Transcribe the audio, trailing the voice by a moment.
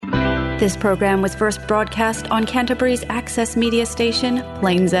This program was first broadcast on Canterbury's access media station,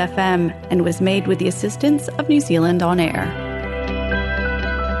 Plains FM, and was made with the assistance of New Zealand On Air.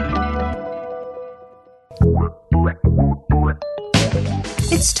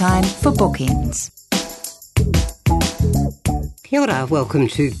 It's time for Bookends. Kia ora, welcome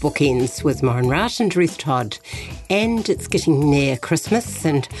to Bookends with Maureen Wright and Ruth Todd. And it's getting near Christmas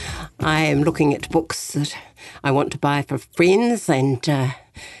and I am looking at books that I want to buy for friends, and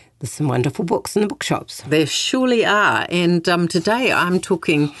there's some wonderful books in the bookshops. There surely are. And today I'm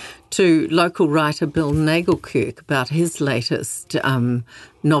talking to local writer Bill Nagelkirk about his latest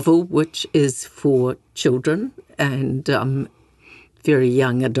novel, which is for children and very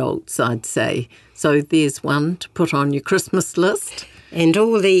young adults, I'd say. So there's one to put on your Christmas list. And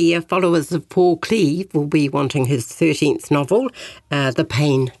all the followers of Paul Cleave will be wanting his 13th novel, The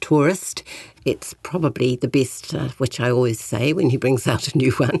Pain Tourist. It's probably the best, which I always say when he brings out a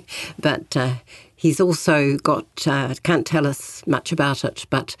new one. But he's also got, can't tell us much about it,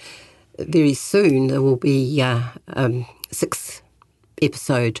 but very soon there will be a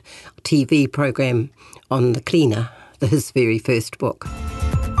 6-episode TV program on The Cleaner, his very first book.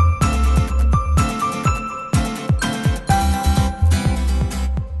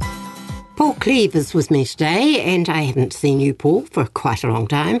 Paul Cleave is with me today, and I haven't seen you, Paul, for quite a long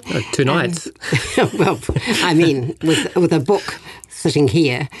time. 2 nights. Well, I mean, with a book sitting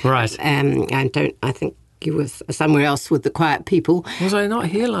here. Right. I think you were somewhere else with the Quiet People. Was I not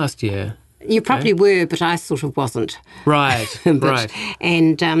here last year? You probably were, but I sort of wasn't. Right, right.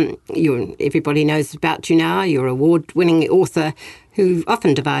 And everybody knows about you now. You're an award-winning author who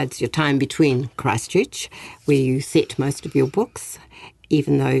often divides your time between Christchurch, where you set most of your books,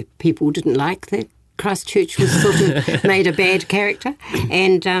 even though people didn't like that Christchurch was sort of made a bad character.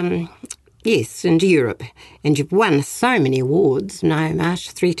 And, yes, and Europe. And you've won so many awards. Naumach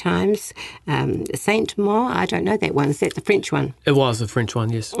 3 times. Saint Maur, I don't know that one. Is that the French one? It was the French one,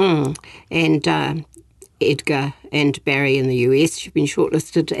 yes. And Edgar and Barry in the US, you've been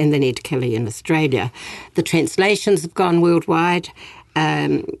shortlisted, and then Ed Kelly in Australia. The translations have gone worldwide.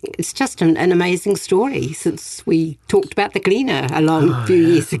 It's just an amazing story since we talked about The Cleaner a few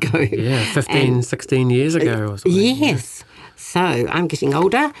years ago. Yeah, 16 years ago or something. Yes. So I'm getting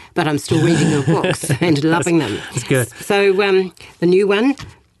older, but I'm still reading your books and loving them. That's good. So the new one,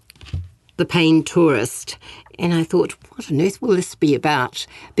 The Pain Tourist. And I thought, what on earth will this be about?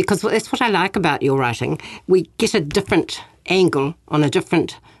 Because that's what I like about your writing. We get a different angle on a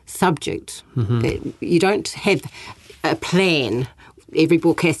different subject. Mm-hmm. You don't have a plan. Every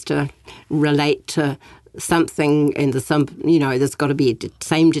book has to relate to something, and there's got to be a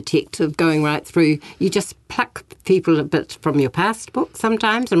same detective going right through. You just pluck people a bit from your past book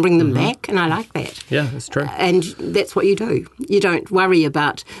sometimes and bring them back, and I like that. Yeah, that's true. And that's what you do. You don't worry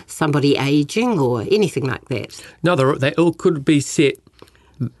about somebody aging or anything like that. No, they all could be set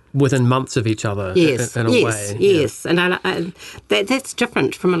within months of each other. Yes, in a way. Yes, and that's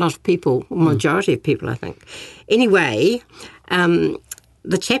different from a lot of people, or majority of people, I think. Anyway,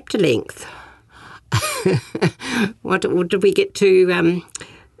 the chapter length. What did we get to?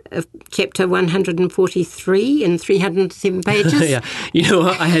 Chapter 143 in 307 pages. Yeah, you know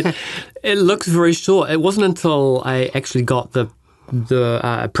what? It looks very short. It wasn't until I actually got the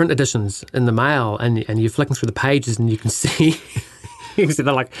print editions in the mail, and you're flicking through the pages, and you can see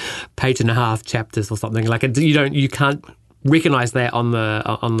they're like 1.5 chapters or something. Like you can't recognise that on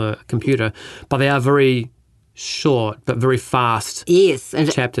the computer, but they are very short but very fast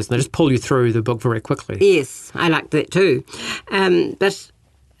chapters, and they just pull you through the book very quickly. Yes, I like that too. But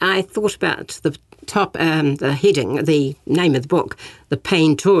I thought about the top, the heading, the name of the book, The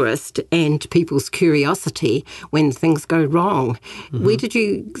Pain Tourist, and people's curiosity when things go wrong.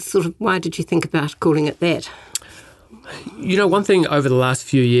 Mm-hmm. Why did you think about calling it that? You know, one thing over the last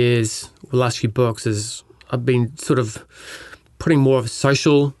few years, the last few books, is I've been sort of putting more of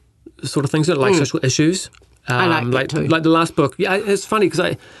social sort of things, like social issues. I like that too. Like the last book. Yeah, it's funny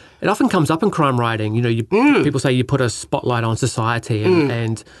because it often comes up in crime writing. You know, people say you put a spotlight on society,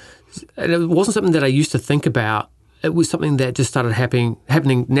 and it wasn't something that I used to think about. It was something that just started happening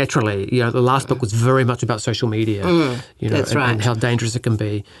naturally. You know, the last book was very much about social media. You know, that's right. And how dangerous it can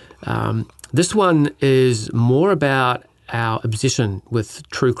be. This one is more about our obsession with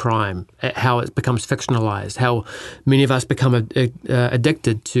true crime, how it becomes fictionalized, how many of us become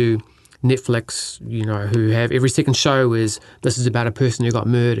addicted to Netflix, you know, who have every second show this is about a person who got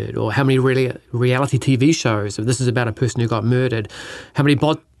murdered, or how many reality TV shows, this is about a person who got murdered, how many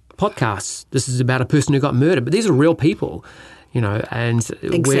podcasts, this is about a person who got murdered. But these are real people, you know, and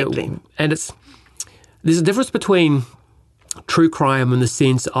exactly. there's a difference between true crime in the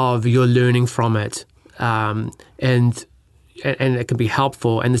sense of you're learning from it, and it can be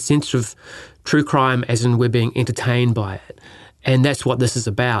helpful, and the sense of true crime as in we're being entertained by it. And that's what this is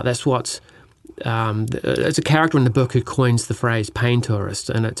about. That's what it's a character in the book who coins the phrase pain tourist,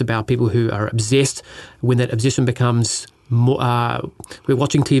 and it's about people who are obsessed. When that obsession becomes more, we're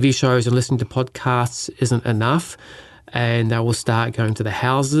watching TV shows and listening to podcasts isn't enough, and they will start going to the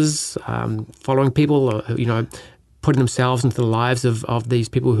houses, following people, or, putting themselves into the lives of these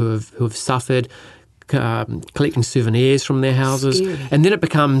people who have suffered, collecting souvenirs from their houses. Scary. And then it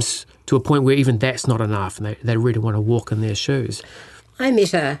becomes to a point where even that's not enough, and they really want to walk in their shoes. I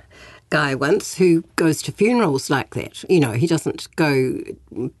met a guy once who goes to funerals like that. He doesn't go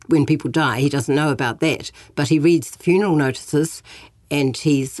when people die. He doesn't know about that. But he reads the funeral notices, and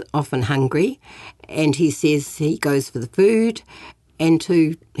he's often hungry. And he says he goes for the food and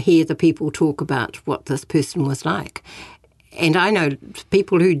to hear the people talk about what this person was like. And I know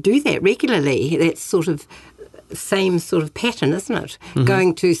people who do that regularly. That's sort of same sort of pattern, isn't it? Mm-hmm.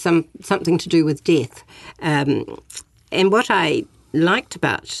 Going to something to do with death. And what I liked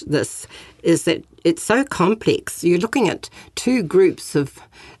about this is that it's so complex. You're looking at two groups of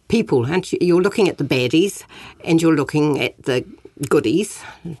people, aren't you? You're looking at the baddies and you're looking at the goodies,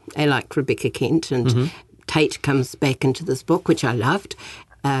 like Rebecca Kent, and Tate comes back into this book, which I loved,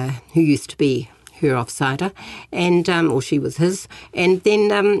 who used to be her offsider, and or she was his. And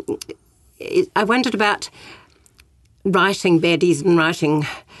then I wondered about writing baddies and writing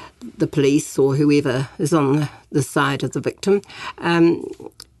the police or whoever is on the side of the victim.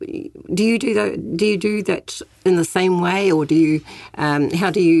 Do you do that in the same way, or do you?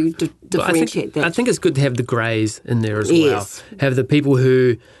 How do you differentiate that? I think it's good to have the greys in there as Yes. well. Have the people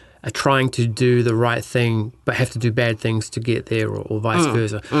who are trying to do the right thing but have to do bad things to get there, or vice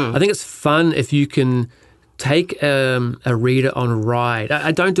versa. I think it's fun if you can take a reader on a ride.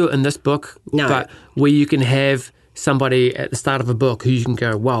 I don't do it in this book, No. but where you can have somebody at the start of a book who you can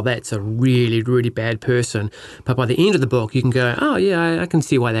go, wow, that's a really, really bad person. But by the end of the book, you can go, oh, yeah, I can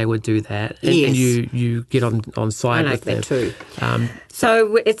see why they would do that. And, Yes. and you get on side I like with that them. too.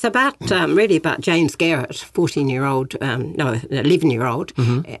 So it's about really about James Garrett, 11-year-old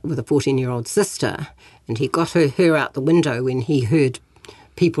with a 14-year-old sister, and he got her out the window when he heard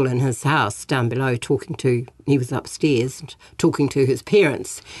people in his house down below he was upstairs talking to his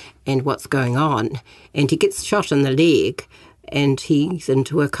parents and what's going on, and he gets shot in the leg and he's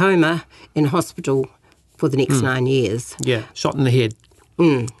into a coma in hospital for the next 9 years. Yeah, shot in the head.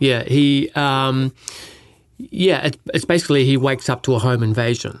 Yeah, he... it's basically he wakes up to a home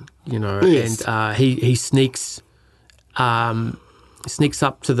invasion, Yes. and he sneaks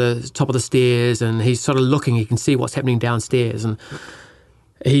up to the top of the stairs, and he's sort of looking. He can see what's happening downstairs, and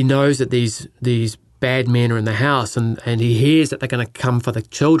he knows that these bad men are in the house, and he hears that they're going to come for the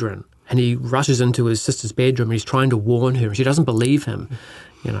children, and he rushes into his sister's bedroom, and he's trying to warn her, and she doesn't believe him,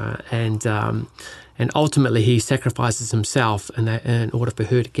 and ultimately he sacrifices himself in order for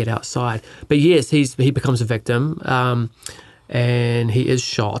her to get outside. But yes, he becomes a victim, and he is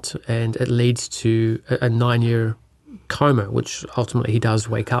shot, and it leads to a 9-year coma, which ultimately he does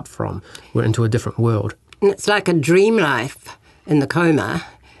wake up from. We're into a different world. And it's like a dream life in the coma,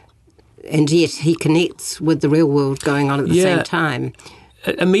 and yet he connects with the real world going on at the same time.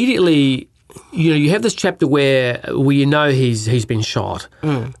 Immediately, you have this chapter where he's been shot,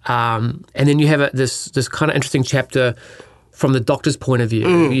 and then you have this kind of interesting chapter from the doctor's point of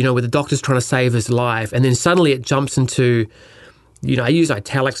view, where the doctor's trying to save his life, and then suddenly it jumps into, I use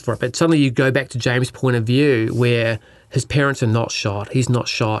italics for it, but suddenly you go back to James' point of view where his parents are not shot, he's not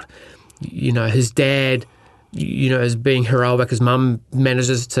shot, his dad, is being heroic, his mum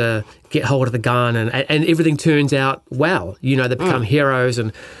manages to get hold of the gun, and everything turns out well, they become heroes,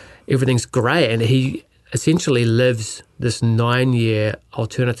 and everything's great, and he essentially lives this 9-year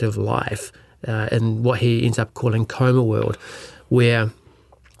alternative life in what he ends up calling coma world, where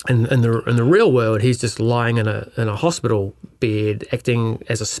in the real world he's just lying in a hospital bed acting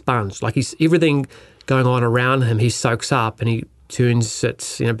as a sponge, like he's everything going on around him he soaks up, and he turns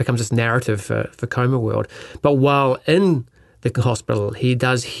it, becomes this narrative for coma world. But while in the hospital, he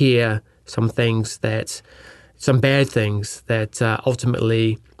does hear some bad things that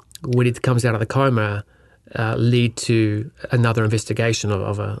ultimately, when he comes out of the coma, lead to another investigation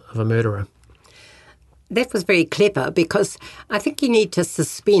of a murderer. That was very clever, because I think you need to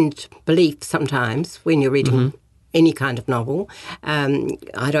suspend belief sometimes when you're reading any kind of novel.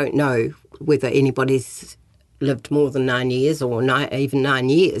 I don't know whether anybody's lived more than 9 years or even 9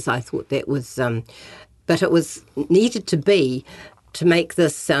 years. I thought that was, but it was needed to make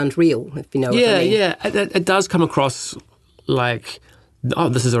this sound real, if you know what I mean. Yeah, it does come across like, oh,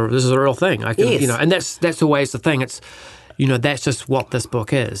 this is a real thing. I can, Yes. and that's always the thing. It's, that's just what this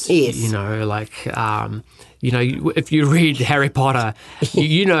book is. Yes. If you read Harry Potter,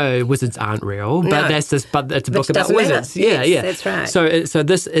 wizards aren't real, but No. it's a book about doesn't matter. wizards. Yeah, Yes, yeah, that's right. So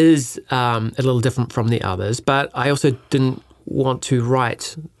this is a little different from the others, but I also didn't want to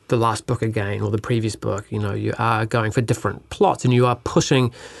write the last book again or the previous book. You are going for different plots and you are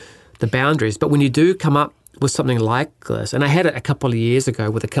pushing the boundaries. But when you do come up with something like this, and I had it a couple of years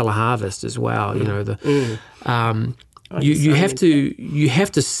ago with The Killer Harvest as well. You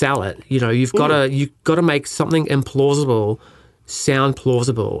have to sell it. You've got to make something implausible sound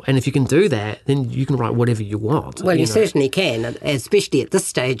plausible, and if you can do that, then you can write whatever you want. Well, you certainly can, especially at this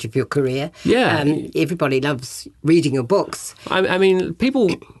stage of your career. Yeah. Everybody loves reading your books. I mean,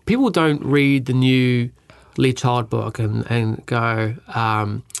 people don't read the new Lee Child book and go,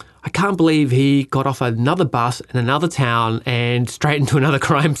 I can't believe he got off another bus in another town and straight into another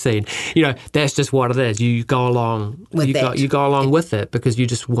crime scene. That's just what it is. You go along with that. You go along with it because you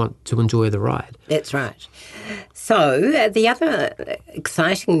just want to enjoy the ride. That's right. So the other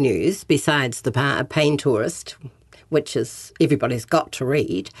exciting news, besides the Pain Tourist, which is everybody's got to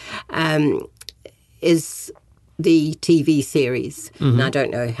read, is the TV series. Mm-hmm. And I don't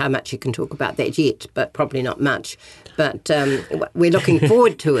know how much you can talk about that yet, but probably not much. But we're looking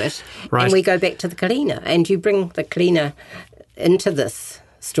forward to it. Right. And we go back to the Kalina, and you bring the Kalina into this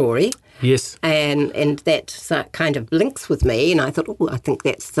story. Yes. And that kind of links with me, and I thought, I think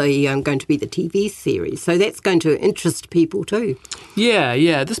that's going to be the TV series. So that's going to interest people too.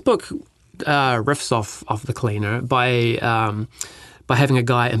 Yeah. This book riffs off the Kalina by having a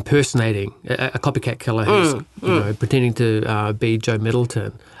guy impersonating a copycat killer who's pretending to be Joe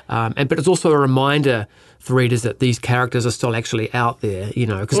Middleton. But it's also a reminder for readers that these characters are still actually out there,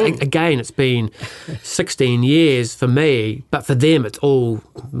 because again, it's been 16 years for me, but for them it's all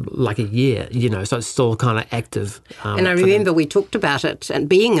like a year, so it's still kind of active. And I remember we talked about it and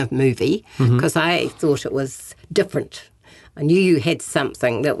being a movie because I thought it was different. I knew you had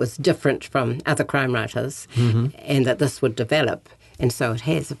something that was different from other crime writers and that this would develop. And so it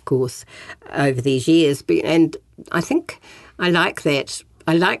has, of course, over these years. And I think I like that.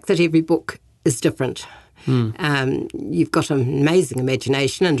 I like that every book is different. You've got an amazing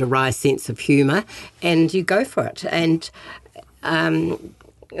imagination and a wry sense of humour, and you go for it. And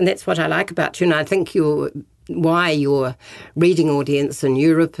that's what I like about you. And I think why your reading audience in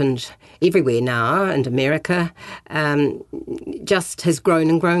Europe and everywhere now, and America, just has grown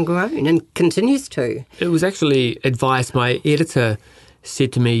and grown and grown and continues to. It was actually advice my editor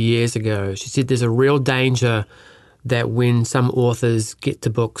said to me years ago. She said there's a real danger that when some authors get to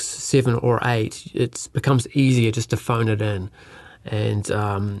books 7 or 8, it becomes easier just to phone it in. And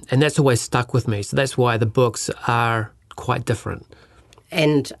that's always stuck with me. So that's why the books are quite different.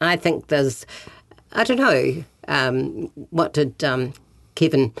 And I think there's, I don't know, what did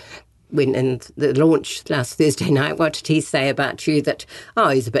Kevin, when in the launch last Thursday night, what did he say about you that,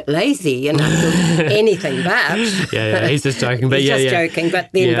 he's a bit lazy? And I thought, anything but. Yeah, he's just joking. But he's just joking. But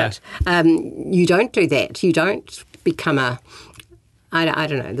then, you don't do that. You don't become I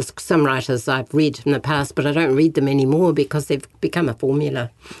don't know, there's some writers I've read in the past, but I don't read them anymore because they've become a formula.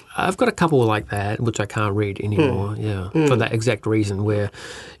 I've got a couple like that, which I can't read anymore, for that exact reason where,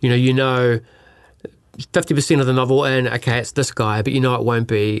 50% of the novel, and okay, it's this guy, but it won't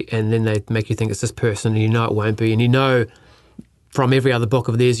be, and then they make you think it's this person, and it won't be, and from every other book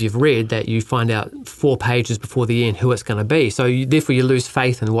of theirs you've read that you find out 4 pages before the end who it's going to be. So therefore you lose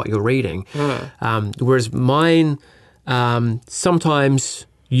faith in what you're reading. Whereas mine, sometimes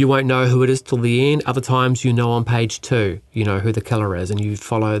you won't know who it is till the end. Other times on page 2, who the killer is, and you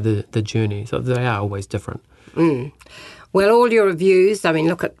follow the journey. So they are always different. Well, all your reviews,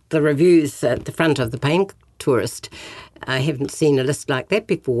 look at the reviews at the front of the Pain Tourist. I haven't seen a list like that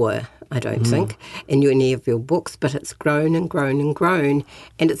before, I don't think, in any of your books, but it's grown and grown and grown,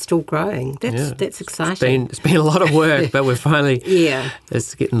 and it's still growing. That's exciting. It's been a lot of work, but we're finally,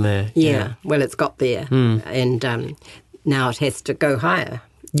 it's getting there. Yeah, well, it's got there, and now it has to go higher.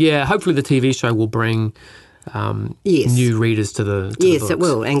 Yeah, hopefully the TV show will bring new readers to the yes, books. It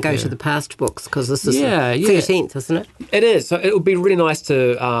will, and go to the past books, because this is the 13th, isn't it? It is. So it would be really nice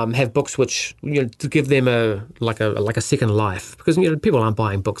to have books which, to give them a second life, because people aren't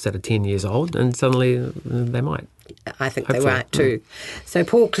buying books that are 10 years old, and suddenly they might. I think they might too. So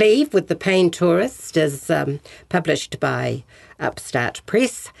Paul Cleave with The Pain Tourist is published by Upstart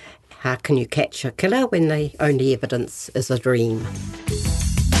Press. How can you catch a killer when the only evidence is a dream?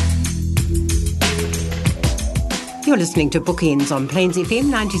 You're listening to Bookends on Plains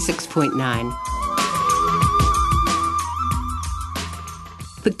FM 96.9.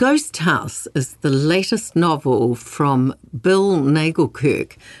 The Ghost House is the latest novel from Bill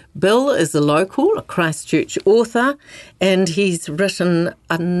Nagelkirk. Bill is a local, a Christchurch author, and he's written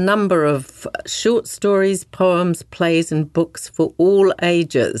a number of short stories, poems, plays and books for all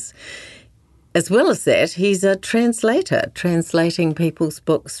ages. As well as that, he's a translator, translating people's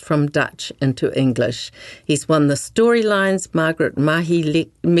books from Dutch into English. He's won the Storylines Margaret Mahy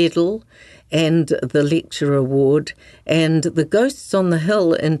Medal and the Lecture Award, and The Ghosts on the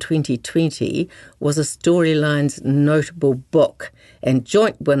Hill in 2020 was a Storylines notable book and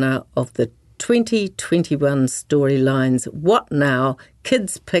joint winner of the 2021 Storylines What Now?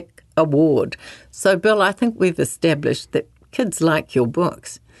 Kids Pick Award. So, Bill, I think we've established that kids like your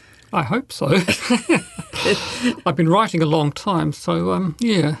books. I hope so. I've been writing a long time, so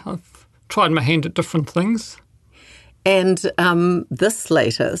I've tried my hand at different things. And this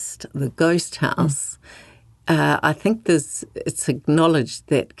latest, The Ghost House, I think it's acknowledged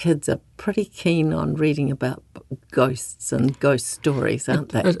that kids are pretty keen on reading about ghosts and ghost stories, aren't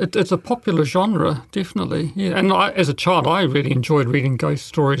they? It's a popular genre, definitely. Yeah, and as a child, I really enjoyed reading ghost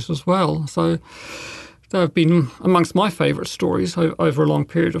stories as well. So they've been amongst my favourite stories over a long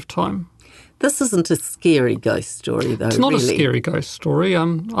period of time. This isn't a scary ghost story, though. It's not really. A scary ghost story.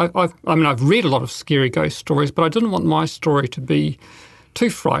 I've read a lot of scary ghost stories, but I didn't want my story to be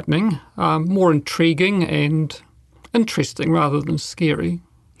too frightening, more intriguing and interesting rather than scary.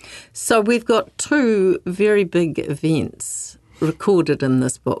 So we've got two very big events recorded in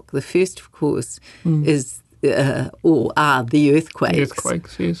this book. The first, of course, is the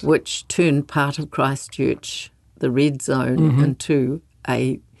earthquakes, yes, which turned part of Christchurch, the red zone, into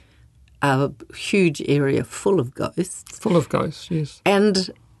a huge area full of ghosts. Full of ghosts, yes. And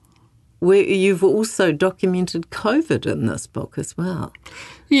you've also documented COVID in this book as well.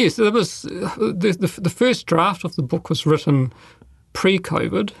 Yes, there was the first draft of the book was written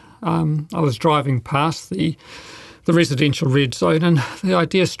pre-COVID. I was driving past the residential red zone, and the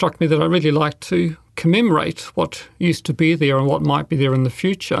idea struck me that I really like to commemorate what used to be there and what might be there in the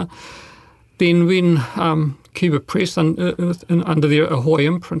future. Then when Cuba Press, under the Ahoy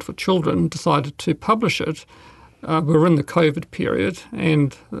imprint for children, decided to publish it, we were in the COVID period,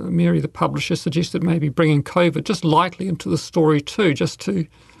 and Mary, the publisher, suggested maybe bringing COVID just lightly into the story too, just to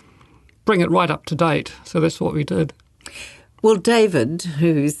bring it right up to date. So that's what we did. Well, David,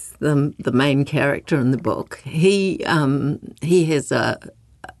 who's the main character in the book, he has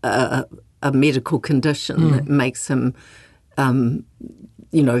a medical condition that makes him,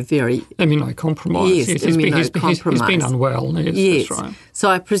 very immunocompromised. Yes, yes, immunocompromised. He's been unwell. Yes, that's right. So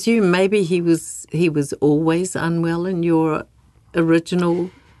I presume maybe he was always unwell in your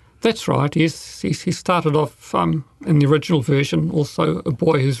original. That's right. Yes, he started off in the original version also a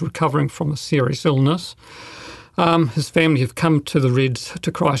boy who's recovering from a serious illness. His family have come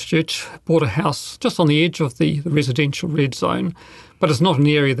to Christchurch, bought a house just on the edge of the residential red zone, but it's not an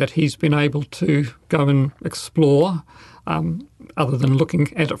area that he's been able to go and explore other than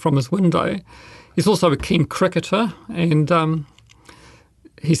looking at it from his window. He's also a keen cricketer, and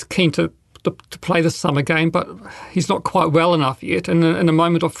he's keen to play the summer game, but he's not quite well enough yet. And in a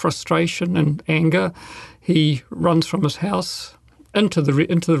moment of frustration and anger, he runs from his house into the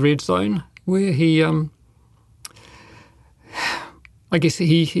red zone, where he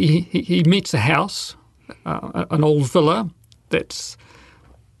he meets a house, an old villa that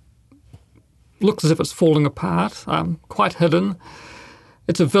looks as if it's falling apart, quite hidden.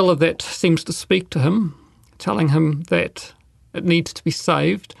 It's a villa that seems to speak to him, telling him that it needs to be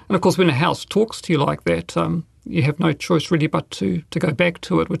saved. And of course, when a house talks to you like that, you have no choice really but to go back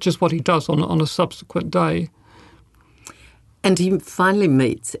to it, which is what he does on a subsequent day. And he finally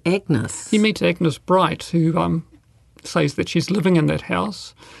meets Agnes. He meets Agnes Bright, who says that she's living in that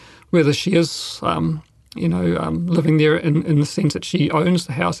house, whether she is, living there in the sense that she owns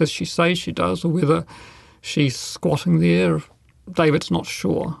the house as she says she does, or whether she's squatting there. David's not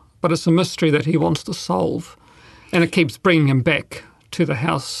sure, but it's a mystery that he wants to solve, and it keeps bringing him back to the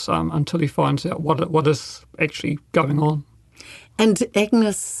house until he finds out what is actually going on. And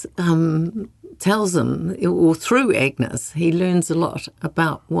Agnes tells him, or through Agnes, he learns a lot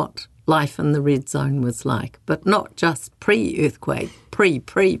about what life in the red zone was like, but not just pre-earthquake,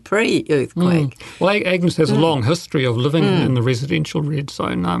 pre-earthquake. Well, Agnes has a long history of living in the residential red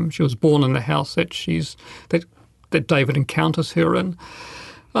zone. She was born in the house that that David encounters her in,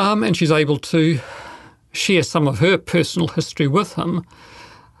 and she's able to share some of her personal history with him.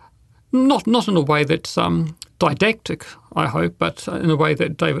 Not in a way that's didactic, I hope, but in a way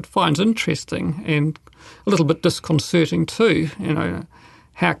that David finds interesting and a little bit disconcerting too.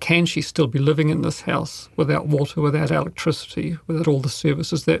 how can she still be living in this house without water, without electricity, without all the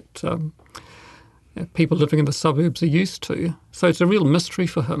services that people living in the suburbs are used to? So it's a real mystery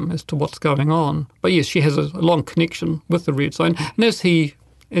for him as to what's going on. But yes, she has a long connection with the red zone. And as he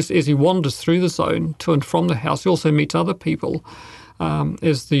wanders through the zone to and from the house, he also meets other people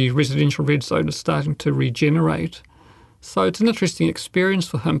as the residential red zone is starting to regenerate. So it's an interesting experience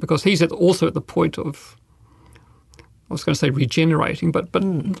for him because he's also at the point of, I was going to say regenerating, but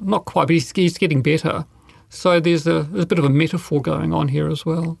not quite, but he's getting better. So there's a bit of a metaphor going on here as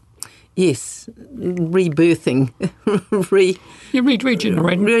well. Yes, rebirthing,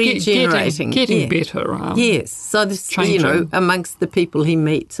 regenerating, getting better. Yes, so this, changing. Amongst the people he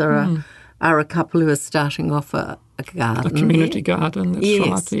meets are a couple who are starting off a garden. A community garden, that's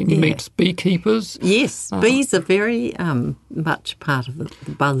right. And he meets beekeepers. Yes, bees are very much part of the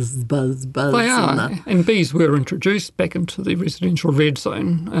buzz. They are, and bees were introduced back into the residential red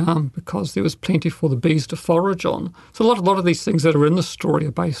zone because there was plenty for the bees to forage on. So a lot of these things that are in the story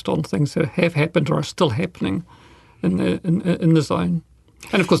are based on things that have happened or are still happening in the zone.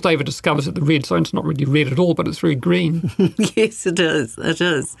 And, of course, David discovers that the red zone's not really red at all, but it's very green. Yes, it is.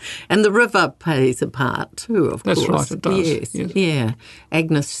 And the river plays a part too, of course. That's right, it does. Yes. Yeah.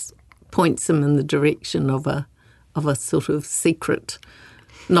 Agnes points him in the direction of a sort of secret,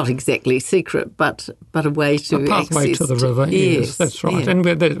 not exactly secret, but a way to a pathway access to the river, yes, that's right. Yeah. And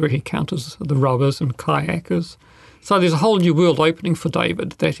where he encounters the rowers and kayakers. So there's a whole new world opening for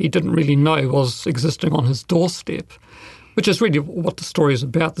David that he didn't really know was existing on his doorstep, which is really what the story is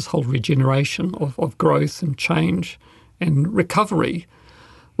about, this whole regeneration of growth and change and recovery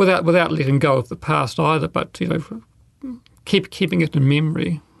without letting go of the past either, but keeping it in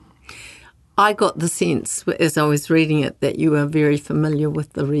memory. I got the sense, as I was reading it, that you are very familiar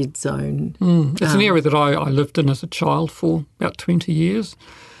with the red zone. It's an area that I lived in as a child for about 20 years.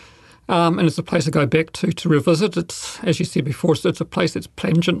 And it's a place I go back to revisit. It's, as you said before, it's a place that's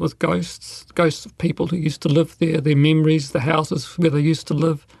plangent with ghosts of people who used to live there, their memories, the houses where they used to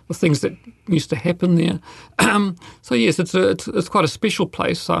live, the things that used to happen there. So yes, it's quite a special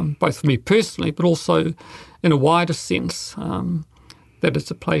place, both for me personally, but also in a wider sense, that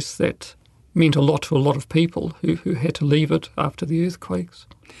it's a place that meant a lot to a lot of people who had to leave it after the earthquakes.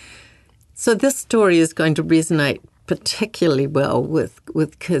 So this story is going to resonate particularly well with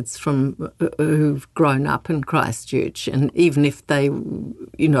kids who've grown up in Christchurch, and even if they,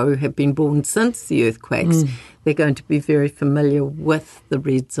 have been born since the earthquakes, they're going to be very familiar with the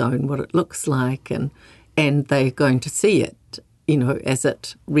red zone, what it looks like, and they're going to see it, as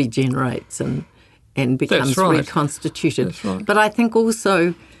it regenerates and becomes reconstituted. That's right. But I think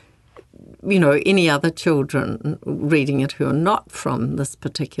also, any other children reading it who are not from this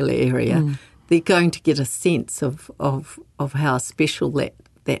particular area, they're going to get a sense of how special that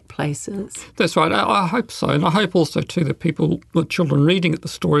place is. That's right. I hope so. And I hope also, too, that the children reading the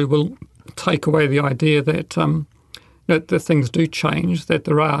story will take away the idea that that things do change, that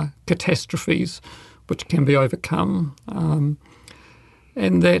there are catastrophes which can be overcome, and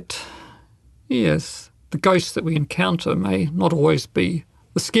that, yes, the ghosts that we encounter may not always be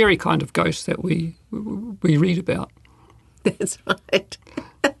the scary kind of ghosts that we read about. That's right.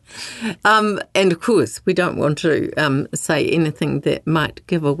 And of course, we don't want to say anything that might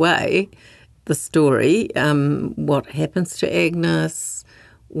give away the story, what happens to Agnes,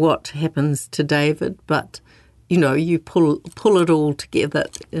 what happens to David, but you pull it all together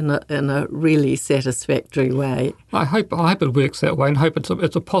in a really satisfactory way. I hope it works that way, and hope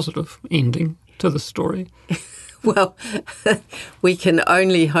it's a positive ending to the story. Well, we can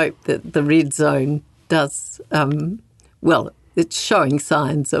only hope that the red zone does. It's showing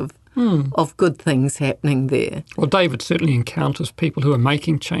signs of good things happening there. Well, David certainly encounters people who are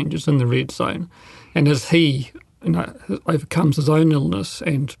making changes in the red zone, and as he overcomes his own illness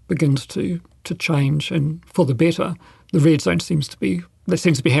and begins to change and for the better, the red zone seems to be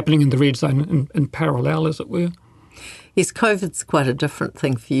happening in the red zone in parallel, as it were. Yes, COVID's quite a different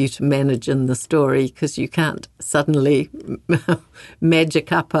thing for you to manage in the story because you can't suddenly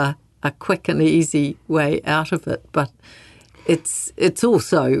magic up a quick and easy way out of it, but it's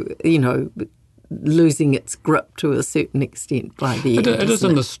also, losing its grip to a certain extent by the end. It is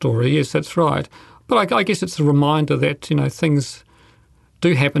in the story, yes, that's right. But I guess it's a reminder that, things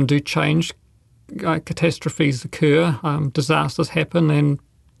do happen, do change, catastrophes occur, disasters happen, and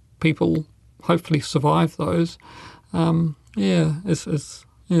people hopefully survive those. Yeah.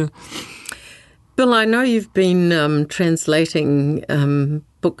 Bill, I know you've been translating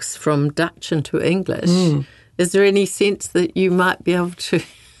books from Dutch into English. Is there any sense that you might be able to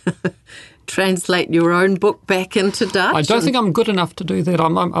translate your own book back into Dutch? I don't think I'm good enough to do that.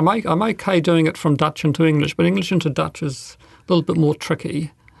 I'm okay doing it from Dutch into English, but English into Dutch is a little bit more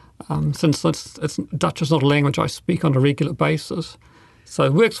tricky, since Dutch is not a language I speak on a regular basis. So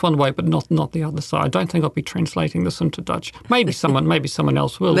it works one way, but not the other side. I don't think I'll be translating this into Dutch. Maybe someone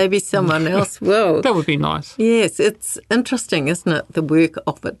else will. Maybe someone else will. That would be nice. Yes, it's interesting, isn't it? The work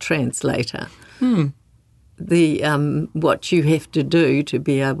of a translator. The what you have to do to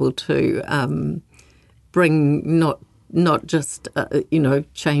be able to bring not just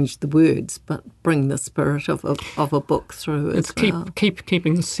change the words, but bring the spirit of a book through. It's well.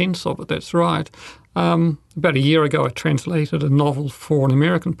 keeping the sense of it. That's right. About a year ago, I translated a novel for an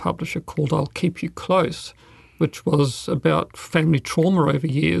American publisher called I'll Keep You Close, which was about family trauma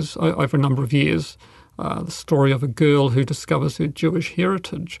over a number of years. The story of a girl who discovers her Jewish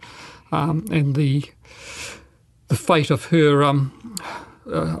heritage, and the fate of her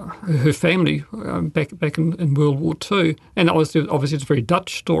family back in World War II. And obviously it's a very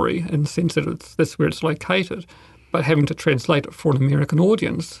Dutch story in the sense that that's where it's located. But having to translate it for an American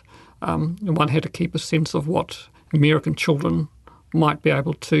audience, one had to keep a sense of what American children might be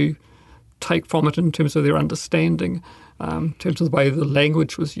able to take from it in terms of their understanding, in terms of the way the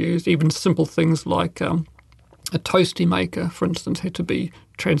language was used. Even simple things like a toasty maker, for instance, had to be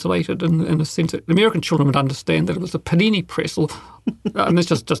translated in a sense that the American children would understand that it was a panini press. And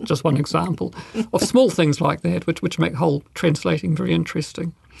that's just one example of small things like that, which make whole translating very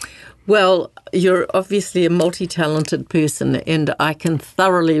interesting. Well, you're obviously a multi-talented person, and I can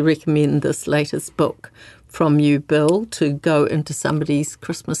thoroughly recommend this latest book from you, Bill, to go into somebody's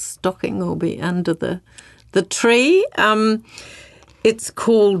Christmas stocking or be under the tree. It's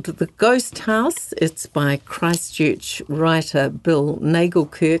called The Ghost House. It's by Christchurch writer Bill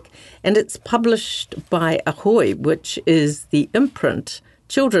Nagelkirk, and it's published by Ahoy, which is the imprint,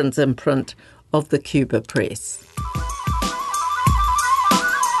 children's imprint of the Cuba Press.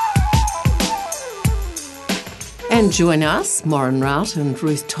 And join us, Maureen Rout and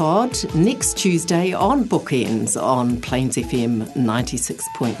Ruth Todd, next Tuesday on Bookends on Plains FM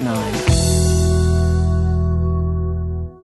 96.9.